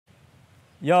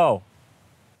Yo.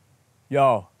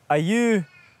 Yo. Are you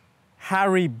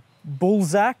Harry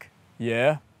Bullsack?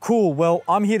 Yeah. Cool. Well,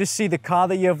 I'm here to see the car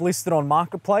that you have listed on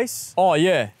Marketplace. Oh,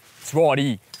 yeah. It's right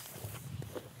here.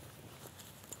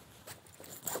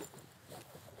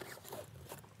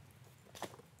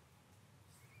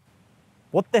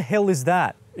 What the hell is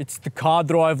that? It's the car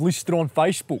that I have listed on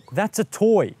Facebook. That's a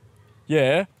toy.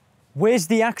 Yeah. Where's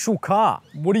the actual car?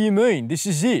 What do you mean? This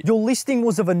is it. Your listing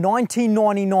was of a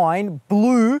 1999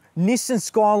 blue Nissan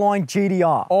Skyline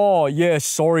GTR. Oh, yeah,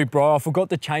 sorry, bro. I forgot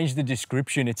to change the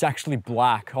description. It's actually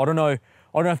black. I don't know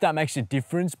if that makes a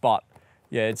difference, but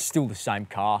yeah, it's still the same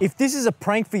car. If this is a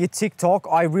prank for your TikTok,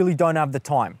 I really don't have the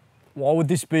time. Why would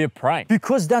this be a prank?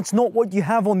 Because that's not what you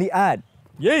have on the ad.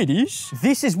 Yeah, it is.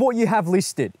 This is what you have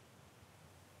listed.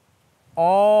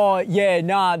 Oh, yeah,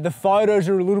 nah, the photos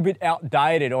are a little bit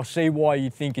outdated. I see why you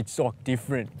think it's like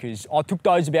different, because I took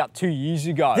those about 2 years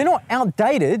ago. They're not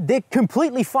outdated, they're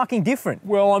completely fucking different.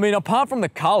 Well, I mean, apart from the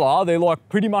colour, they're like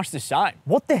pretty much the same.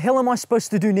 What the hell am I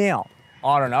supposed to do now?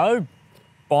 I don't know,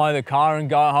 buy the car and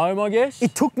go home, I guess?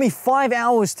 It took me 5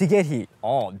 hours to get here.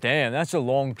 Oh, damn, that's a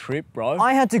long trip, bro.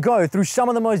 I had to go through some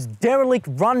of the most derelict,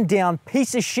 rundown,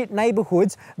 piece of shit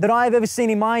neighborhoods that I have ever seen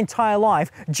in my entire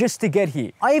life just to get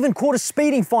here. I even caught a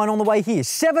speeding fine on the way here,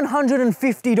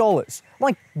 $750.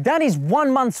 Like, that is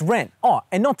 1 month's rent. Oh,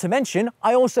 and not to mention,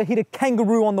 I also hit a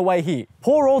kangaroo on the way here.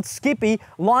 Poor old Skippy,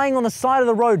 lying on the side of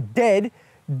the road dead,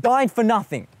 died for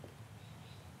nothing.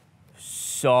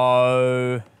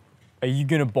 So, are you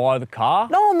gonna buy the car?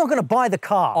 No, I'm not gonna buy the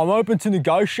car. I'm open to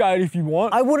negotiate if you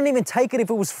want. I wouldn't even take it if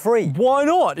it was free. Why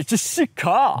not? It's a sick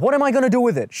car. What am I gonna do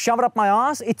with it? Shove it up my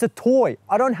ass? It's a toy.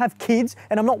 I don't have kids,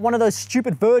 and I'm not one of those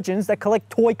stupid virgins that collect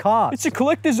toy cars. It's a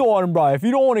collector's item, bro. If you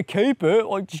don't want to keep it,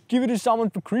 like, just give it to someone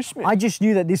for Christmas. I just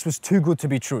knew that this was too good to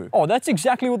be true. Oh, that's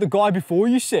exactly what the guy before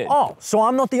you said. Oh, so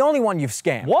I'm not the only one you've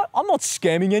scammed. What? I'm not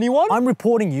scamming anyone. I'm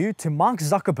reporting you to Mark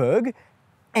Zuckerberg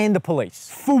and the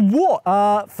police. For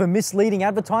what? For misleading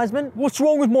advertisement. What's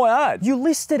wrong with my ad? You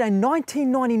listed a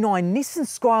 1999 Nissan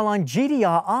Skyline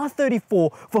GTR R34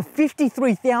 for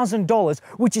 $53,000,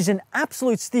 which is an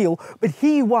absolute steal, but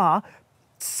here you are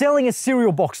selling a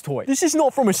cereal box toy. This is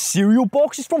not from a cereal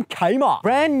box, it's from Kmart.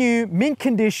 Brand new, mint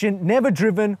condition, never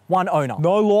driven, one owner.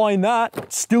 No lie in that.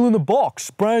 It's still in the box,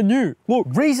 brand new. Look.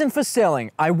 Reason for selling,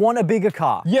 I want a bigger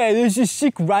car. Yeah, there's this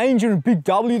sick Ranger and Big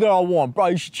W that I want. Bro,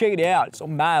 you should check it out. It's all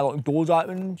mad, like doors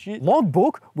open and shit.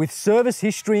 Logbook with service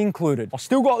history included. I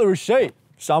still got the receipt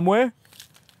somewhere.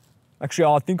 Actually,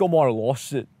 I think I might have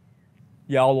lost it.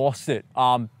 Yeah, I lost it.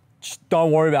 Just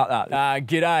don't worry about that.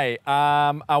 G'day.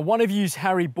 One of you's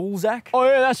Harry Bullsack? Oh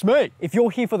yeah, that's me. If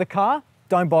you're here for the car,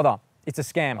 don't bother. It's a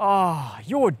scam. Oh,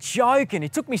 you're joking.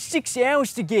 It took me 6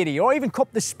 hours to get here. I even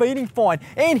copped the speeding fine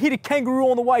and hit a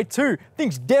kangaroo on the way too.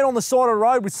 Thing's dead on the side of the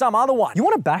road with some other one. You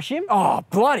want to bash him? Oh,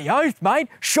 bloody oath, mate.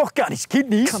 Shotgun his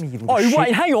kidneys. Come here, you little shit.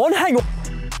 Wait, hang on.